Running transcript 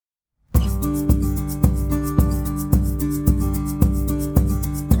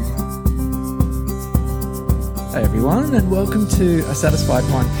Hi everyone, and welcome to A Satisfied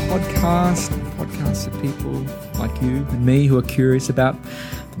Mind podcast. Podcasts of people like you and me who are curious about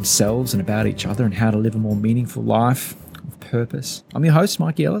themselves and about each other and how to live a more meaningful life with purpose. I'm your host,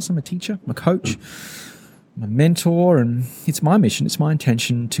 Mikey Ellis. I'm a teacher, I'm a coach, I'm a mentor, and it's my mission, it's my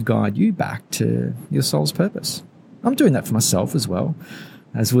intention to guide you back to your soul's purpose. I'm doing that for myself as well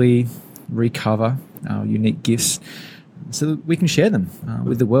as we recover our unique gifts so that we can share them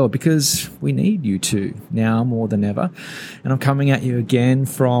with the world, because we need you to now more than ever. And I'm coming at you again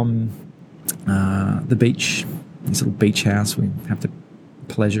from the beach, this little beach house we have the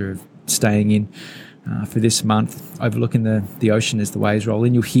pleasure of staying in for this month, overlooking the ocean as the waves roll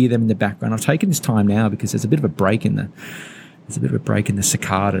in. You'll hear them in the background. I've taken this time now because there's a bit of a break in the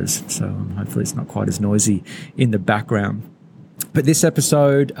cicadas, so hopefully it's not quite as noisy in the background. But this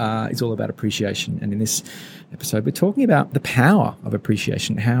episode is all about appreciation, and in this episode we're talking about the power of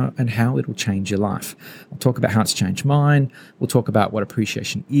appreciation, how it'll change your life. I'll talk about how it's changed mine. We'll talk about what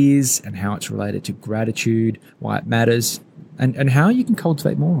appreciation is and how it's related to gratitude, why it matters, and how you can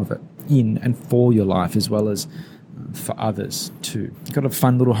cultivate more of it in and for your life as well as for others too. Got a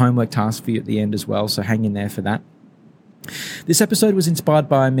fun little homework task for you at the end as well, so hang in there for that. This episode was inspired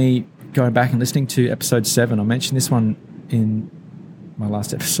by me going back and listening to episode 7. I mentioned this one in my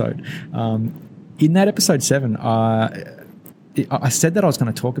last episode. In that episode 7, I said that I was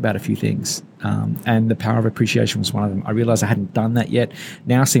going to talk about a few things, and the power of appreciation was one of them. I realized I hadn't done that yet.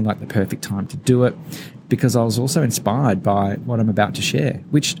 Now seemed like the perfect time to do it, because I was also inspired by what I'm about to share,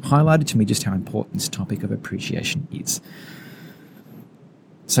 which highlighted to me just how important this topic of appreciation is.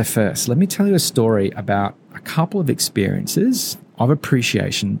 So first, let me tell you a story about a couple of experiences of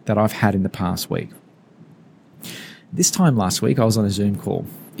appreciation that I've had in the past week. This time last week, I was on a Zoom call.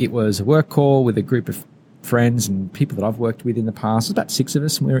 It was a work call with a group of friends and people that I've worked with in the past. It was about 6 of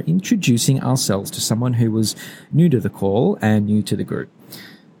us, and we were introducing ourselves to someone who was new to the call and new to the group.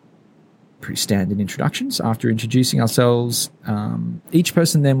 Pretty standard introductions. After introducing ourselves, each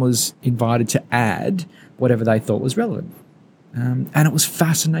person then was invited to add whatever they thought was relevant. And it was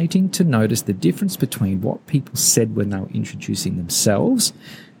fascinating to notice the difference between what people said when they were introducing themselves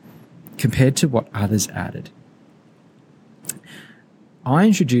compared to what others added. I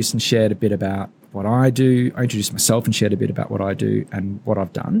introduced and shared a bit about what I do. I introduced myself and shared a bit about what I do and what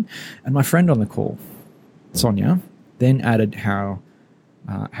I've done. And my friend on the call, Sonia, then added how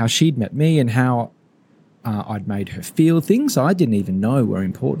she'd met me and how I'd made her feel, things I didn't even know were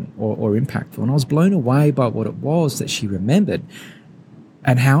important or impactful. And I was blown away by what it was that she remembered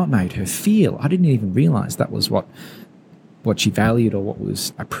and how it made her feel. I didn't even realize that was what she valued or what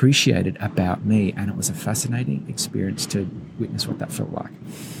was appreciated about me. And it was a fascinating experience to witness what that felt like.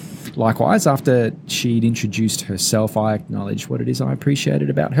 Likewise, after she'd introduced herself, I acknowledged what it is I appreciated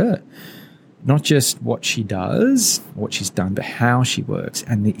about her. Not just what she does, what she's done, but how she works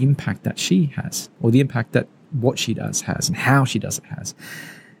and the impact that she has, or the impact that what she does has and how she does it has,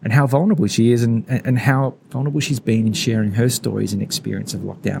 and how vulnerable she is and how vulnerable she's been in sharing her stories and experience of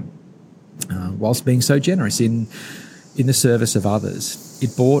lockdown, whilst being so generous in the service of others.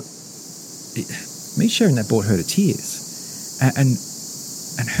 Me sharing that brought her to tears.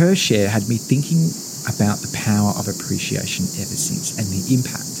 And her share had me thinking about the power of appreciation ever since and the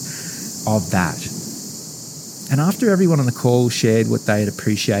impact of that. And after everyone on the call shared what they had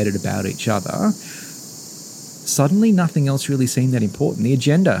appreciated about each other, suddenly nothing else really seemed that important. The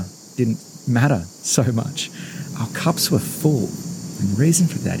agenda didn't matter so much. Our cups were full. And the reason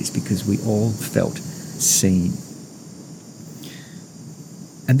for that is because we all felt seen.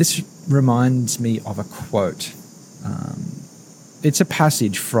 And this reminds me of a quote. It's a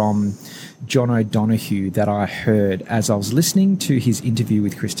passage from John O'Donohue that I heard as I was listening to his interview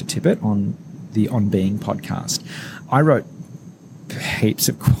with Krista Tippett on the On Being podcast. I wrote heaps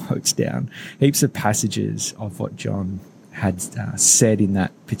of quotes down, heaps of passages of what John had said in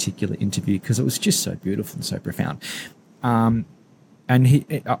that particular interview, because it was just so beautiful and so profound. And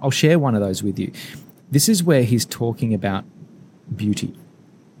I'll share one of those with you. This is where he's talking about beauty.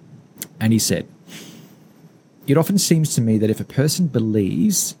 And he said, "It often seems to me that if a person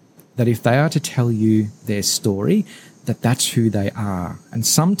believes that if they are to tell you their story, that that's who they are. And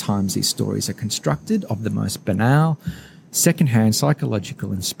sometimes these stories are constructed of the most banal, secondhand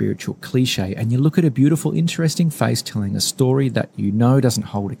psychological and spiritual cliche, and you look at a beautiful, interesting face telling a story that you know doesn't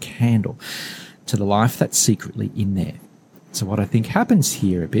hold a candle to the life that's secretly in there. So what I think happens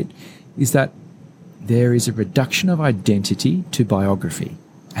here a bit is that there is a reduction of identity to biography,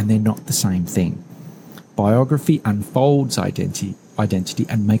 and they're not the same thing. Biography unfolds identity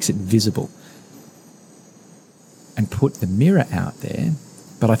and makes it visible and put the mirror out there.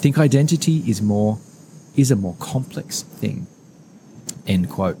 But I think identity is more is a more complex thing, end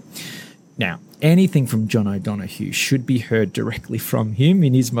quote. Now, anything from John O'Donoghue should be heard directly from him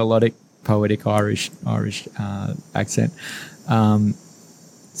in his melodic, poetic Irish accent.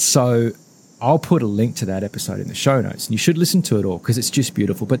 So I'll put a link to that episode in the show notes, and you should listen to it all because it's just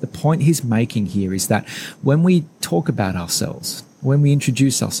beautiful. But the point he's making here is that when we talk about ourselves, when we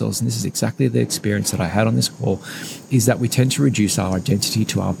introduce ourselves, and this is exactly the experience that I had on this call, is that we tend to reduce our identity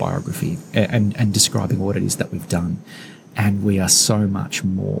to our biography and describing what it is that we've done. And we are so much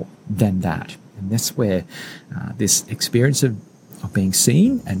more than that. And that's where this experience of being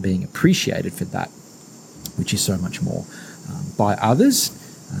seen and being appreciated for that, which is so much more by others.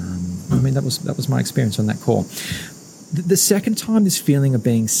 That was my experience on that call. The second time this feeling of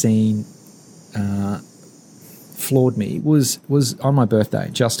being seen floored me was on my birthday,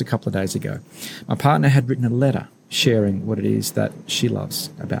 just a couple of days ago. My partner had written a letter sharing what it is that she loves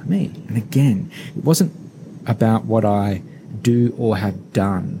about me. And again, it wasn't about what I do or have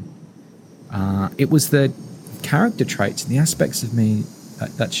done. It was the character traits and the aspects of me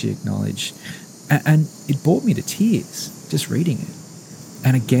that she acknowledged. And it brought me to tears just reading it.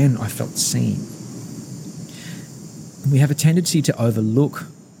 And again, I felt seen. We have a tendency to overlook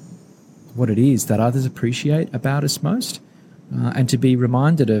what it is that others appreciate about us most. And to be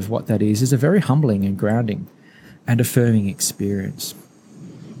reminded of what that is a very humbling and grounding and affirming experience.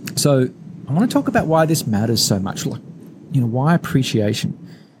 So I want to talk about why this matters so much, why appreciation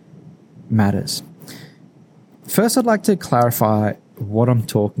matters. First, I'd like to clarify what I'm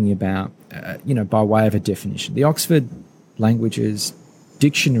talking about, by way of a definition. The Oxford Languages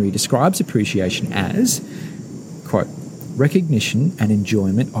Dictionary describes appreciation as, quote, recognition and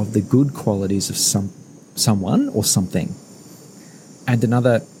enjoyment of the good qualities of someone or something. And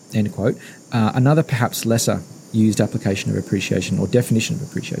another, end quote, another perhaps lesser used application of appreciation or definition of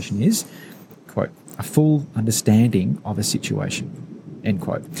appreciation is, quote, a full understanding of a situation, end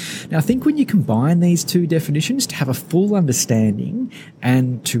quote. Now, I think when you combine these two definitions, to have a full understanding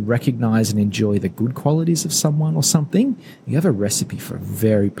and to recognize and enjoy the good qualities of someone or something, you have a recipe for a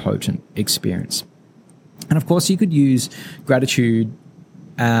very potent experience. And of course, you could use gratitude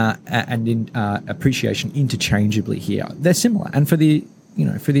and appreciation interchangeably here. They're similar. And for the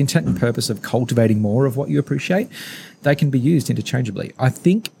intent and purpose of cultivating more of what you appreciate, they can be used interchangeably. I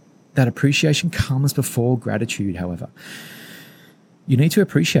think that appreciation comes before gratitude, however. You need to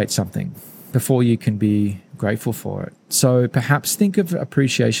appreciate something before you can be grateful for it. So perhaps think of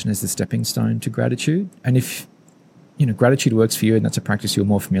appreciation as the stepping stone to gratitude. And if, gratitude works for you and that's a practice you're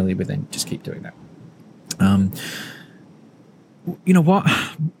more familiar with, then just keep doing that.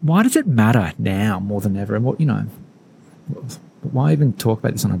 Why does it matter now more than ever? And why even talk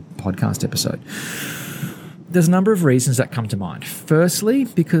about this on a podcast episode? There's a number of reasons that come to mind. Firstly,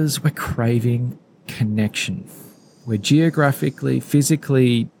 because we're craving connection. We're geographically,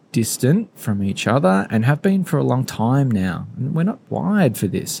 physically distant from each other and have been for a long time now. And we're not wired for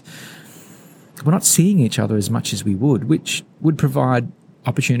this. We're not seeing each other as much as we would, which would provide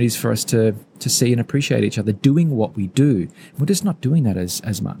opportunities for us to see and appreciate each other doing what we do. We're just not doing that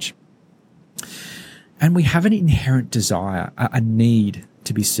as much. And we have an inherent desire, a need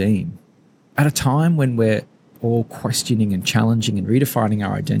to be seen. At a time when we're all questioning and challenging and redefining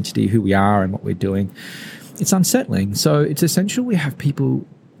our identity, who we are and what we're doing, it's unsettling. So it's essential we have people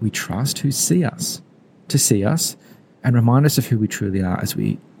we trust who see us and remind us of who we truly are as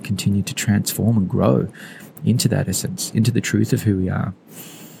we continue to transform and grow into that essence, into the truth of who we are.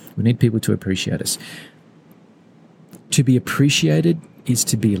 We need people to appreciate us. To be appreciated is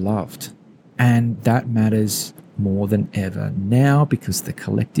to be loved. And that matters more than ever now because the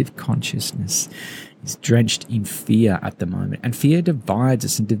collective consciousness is drenched in fear at the moment. And fear divides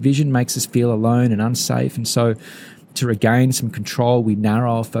us and division makes us feel alone and unsafe. And so to regain some control, we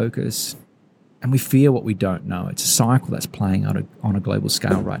narrow our focus and we fear what we don't know. It's a cycle that's playing out on a global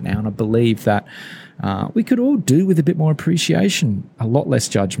scale right now. And I believe that we could all do with a bit more appreciation, a lot less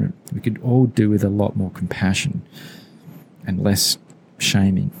judgment. We could all do with a lot more compassion and less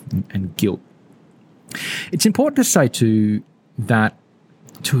shaming and guilt. It's important to say too that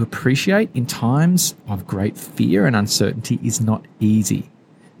to appreciate in times of great fear and uncertainty is not easy.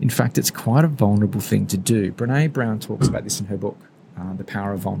 In fact, it's quite a vulnerable thing to do. Brené Brown talks about this in her book, The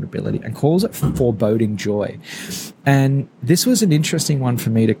Power of Vulnerability, and calls it foreboding joy. And this was an interesting one for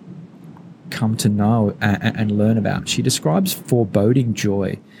me to come to know and learn about. She describes foreboding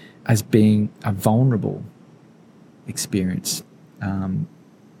joy as being a vulnerable experience.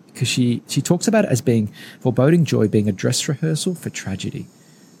 Because she talks about it as being foreboding joy being a dress rehearsal for tragedy,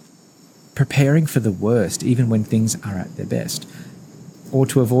 preparing for the worst even when things are at their best. or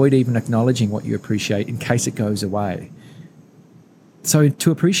to avoid even acknowledging what you appreciate in case it goes away. So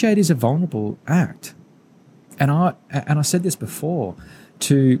to appreciate is a vulnerable act. And I said this before,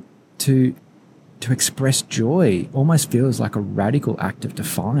 to express joy almost feels like a radical act of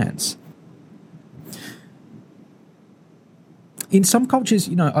defiance. In some cultures,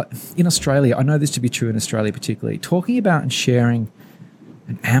 in Australia, I know this to be true in Australia particularly, talking about and sharing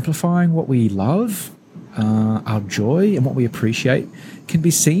and amplifying what we love, our joy and what we appreciate can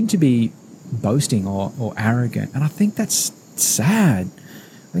be seen to be boasting or arrogant. And I think that's sad.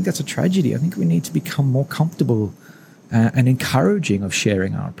 I think that's a tragedy. I think we need to become more comfortable and encouraging of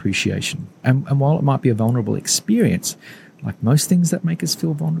sharing our appreciation. And while it might be a vulnerable experience, like most things that make us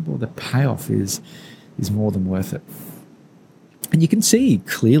feel vulnerable, the payoff is more than worth it. And you can see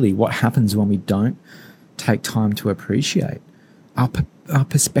clearly what happens when we don't take time to appreciate. Our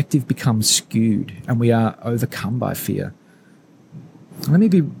perspective becomes skewed and we are overcome by fear. Let me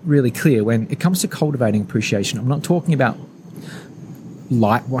be really clear. When it comes to cultivating appreciation, I'm not talking about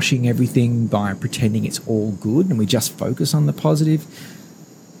light-washing everything by pretending it's all good and we just focus on the positive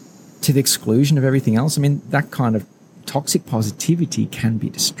to the exclusion of everything else. I mean, that kind of toxic positivity can be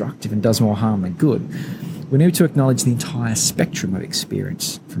destructive and does more harm than good. We need to acknowledge the entire spectrum of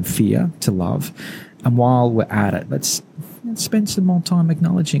experience, from fear to love. And while we're at it, let's spend some more time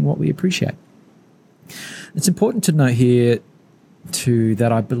acknowledging what we appreciate. It's important to note here, too,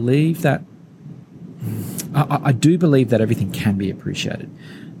 that I believe that I do believe that everything can be appreciated,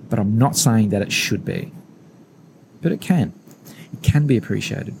 but I'm not saying that it should be. But it can. It can be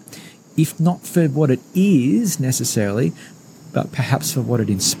appreciated. If not for what it is necessarily, but perhaps for what it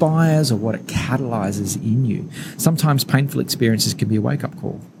inspires or what it catalyzes in you. Sometimes painful experiences can be a wake-up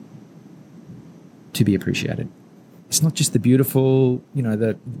call to be appreciated. It's not just the beautiful,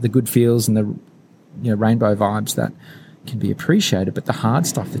 the good feels and the rainbow vibes that can be appreciated, but the hard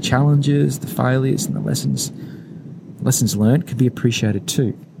stuff, the challenges, the failures, and the lessons learned can be appreciated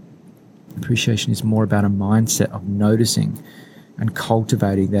too. Appreciation is more about a mindset of noticing and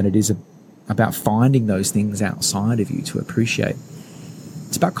cultivating than it is about finding those things outside of you to appreciate.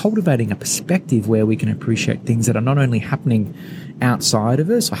 It's about cultivating a perspective where we can appreciate things that are not only happening outside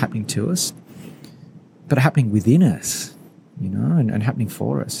of us or happening to us, but are happening within us, and happening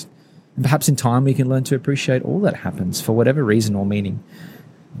for us. And perhaps in time we can learn to appreciate all that happens for whatever reason or meaning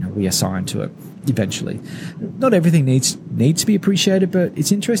we assign to it eventually. Not everything needs to be appreciated, but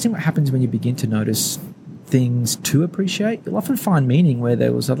it's interesting what happens when you begin to notice things to appreciate. You'll often find meaning where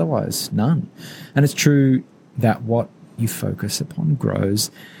there was otherwise none. And it's true that what you focus upon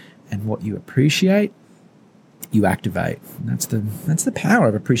grows, and what you appreciate, you activate. And that's the power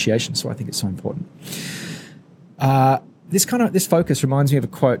of appreciation. So I think it's so important. This focus reminds me of a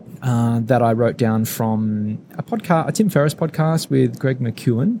quote that I wrote down from a Tim Ferriss podcast with Greg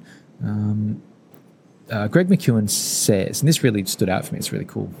McKeown. Greg McKeown says, and this really stood out for me, it's a really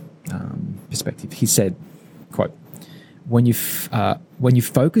cool perspective. He said, quote, when you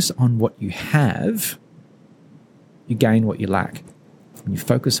focus on what you have, you gain what you lack. When you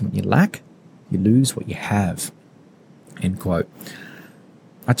focus on what you lack, you lose what you have. End quote.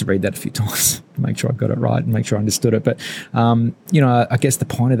 I had to read that a few times to make sure I got it right and make sure I understood it. But, I guess the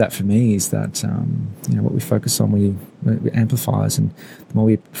point of that for me is that, what we focus on, we amplifies. And the more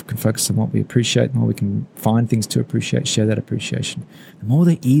we can focus on what we appreciate, the more we can find things to appreciate, share that appreciation, the more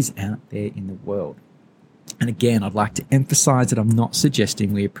there is out there in the world. And again, I'd like to emphasize that I'm not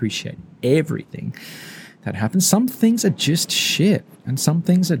suggesting we appreciate everything that happens. Some things are just shit, and some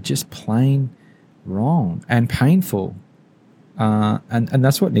things are just plain wrong and painful. And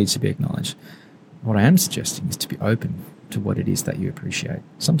that's what needs to be acknowledged. What I am suggesting is to be open to what it is that you appreciate.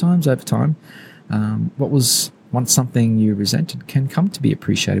 Sometimes over time, what was once something you resented can come to be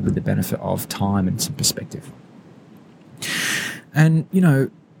appreciated with the benefit of time and some perspective. And,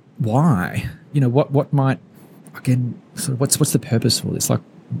 why? What might, again, sort of what's the purpose for this? Like,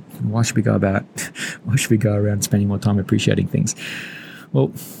 why should we go around spending more time appreciating things?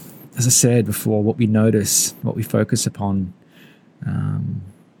 Well, as I said before, what we notice, what we focus upon,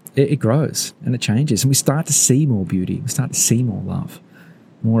 it grows and it changes, and we start to see more beauty. We start to see more love,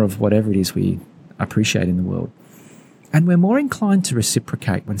 more of whatever it is we appreciate in the world. And we're more inclined to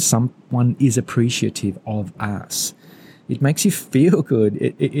reciprocate when someone is appreciative of us. It makes you feel good.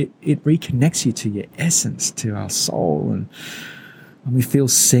 It reconnects you to your essence, to our soul, and we feel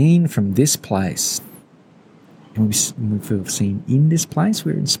seen from this place. And when we feel seen in this place,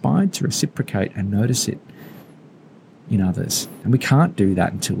 we're inspired to reciprocate and notice it in others. And we can't do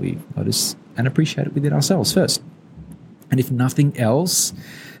that until we notice and appreciate it within ourselves first. And if nothing else,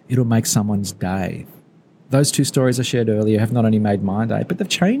 it'll make someone's day. Those 2 stories I shared earlier have not only made my day, but they've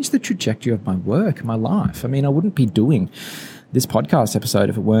changed the trajectory of my work, my life. I mean, I wouldn't be doing this podcast episode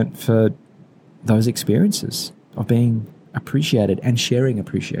if it weren't for those experiences of being appreciated and sharing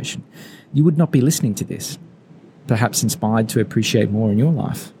appreciation. You would not be listening to this, perhaps inspired to appreciate more in your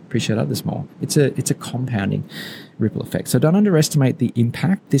life, appreciate others more. It's a compounding ripple effect. So don't underestimate the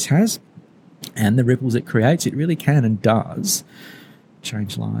impact this has and the ripples it creates. It really can and does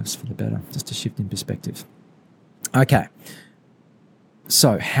change lives for the better. Just a shift in perspective. Okay.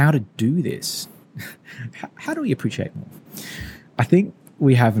 So how to do this? How do we appreciate more? I think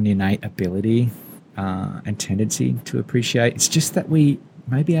we have an innate ability and tendency to appreciate. It's just that we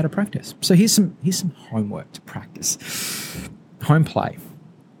may be out of practice. So here's some homework to practice. Home play.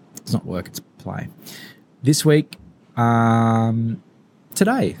 It's not work, it's play. This week,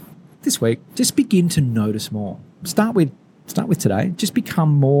 this week, just begin to notice more. Start with today. Just become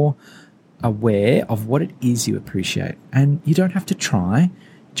more aware of what it is you appreciate. And you don't have to try,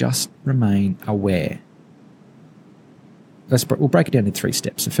 just remain aware. We'll break it down in 3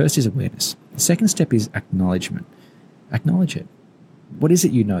 steps. The first is awareness. The second step is acknowledgement. Acknowledge it. What is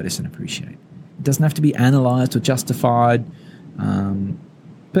it you notice and appreciate? It doesn't have to be analysed or justified,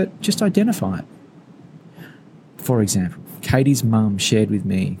 but just identify it. For example, Katie's mum shared with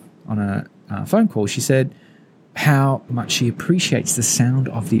me on a phone call, she said how much she appreciates the sound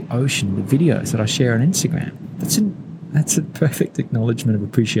of the ocean, the videos that I share on Instagram. That's a perfect acknowledgement of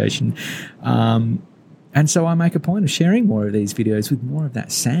appreciation. And so I make a point of sharing more of these videos with more of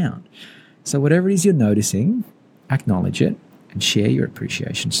that sound. So whatever it is you're noticing, acknowledge it and share your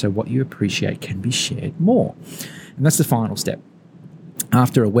appreciation so what you appreciate can be shared more. And that's the final step.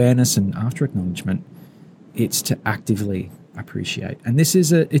 After awareness and after acknowledgement, it's to actively appreciate. And this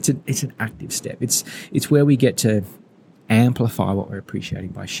is it's an active step. It's where we get to amplify what we're appreciating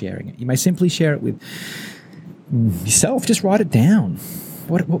by sharing it. You may simply share it with yourself. Just write it down.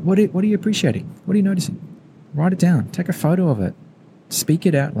 What are you appreciating? What are you noticing? Write it down. Take a photo of it. Speak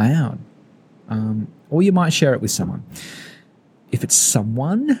it out loud. Or you might share it with someone. If it's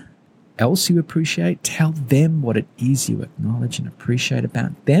someone else you appreciate, tell them what it is you acknowledge and appreciate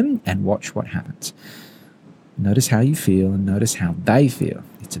about them and watch what happens. Notice how you feel and notice how they feel.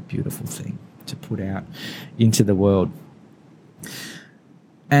 It's a beautiful thing to put out into the world.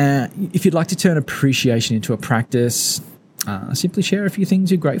 If you'd like to turn appreciation into a practice, simply share a few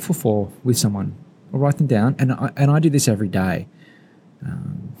things you're grateful for with someone or write them down. And I do this every day.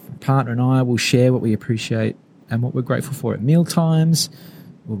 My partner and I will share what we appreciate and what we're grateful for at meal times.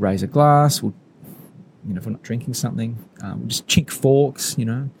 We'll raise a glass. We'll, if we're not drinking something, we'll just chink forks,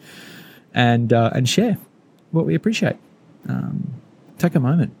 and share what we appreciate. Take a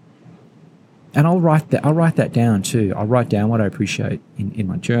moment. And I'll write that down too. I'll write down what I appreciate in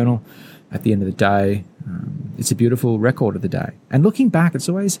my journal at the end of the day. It's a beautiful record of the day. And looking back, it's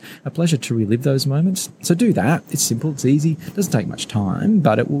always a pleasure to relive those moments. So do that. It's simple. It's easy. It doesn't take much time,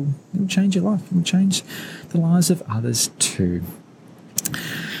 but it will change your life. It will change the lives of others too.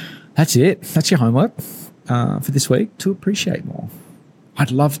 That's it. That's your homework for this week, to appreciate more.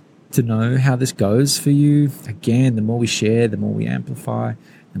 I'd love to know how this goes for you. Again, the more we share, the more we amplify,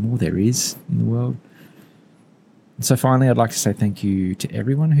 the more there is in the world. And so finally, I'd like to say thank you to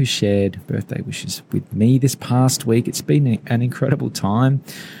everyone who shared birthday wishes with me this past week. It's been an incredible time.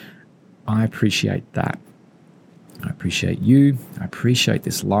 I appreciate that. I appreciate you. I appreciate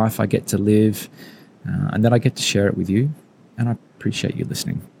this life I get to live and that I get to share it with you. And I appreciate you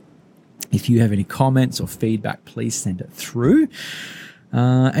listening. If you have any comments or feedback, please send it through.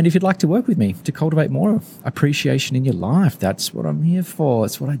 And if you'd like to work with me to cultivate more appreciation in your life, that's what I'm here for.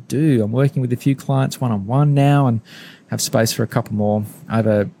 That's what I do. I'm working with a few clients one-on-one now and have space for a couple more. I have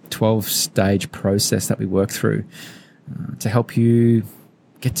a 12-stage process that we work through to help you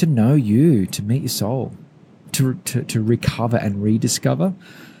get to know you, to meet your soul, to recover and rediscover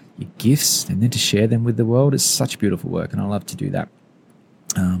your gifts, and then to share them with the world. It's such beautiful work, and I love to do that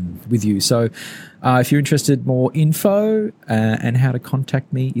with you. So if you're interested, more info and how to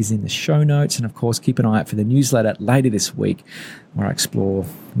contact me is in the show notes. And of course, keep an eye out for the newsletter later this week, where I explore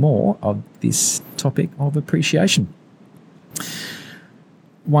more of this topic of appreciation.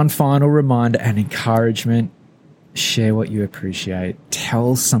 One final reminder and encouragement: share what you appreciate.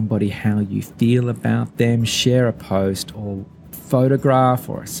 Tell somebody how you feel about them. Share a post or photograph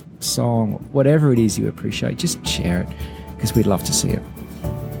or a song, or whatever it is you appreciate. Just share it, because we'd love to see it.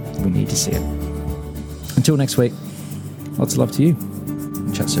 We need to see it. Until next week, lots of love to you.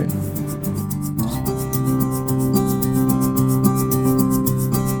 Chat soon.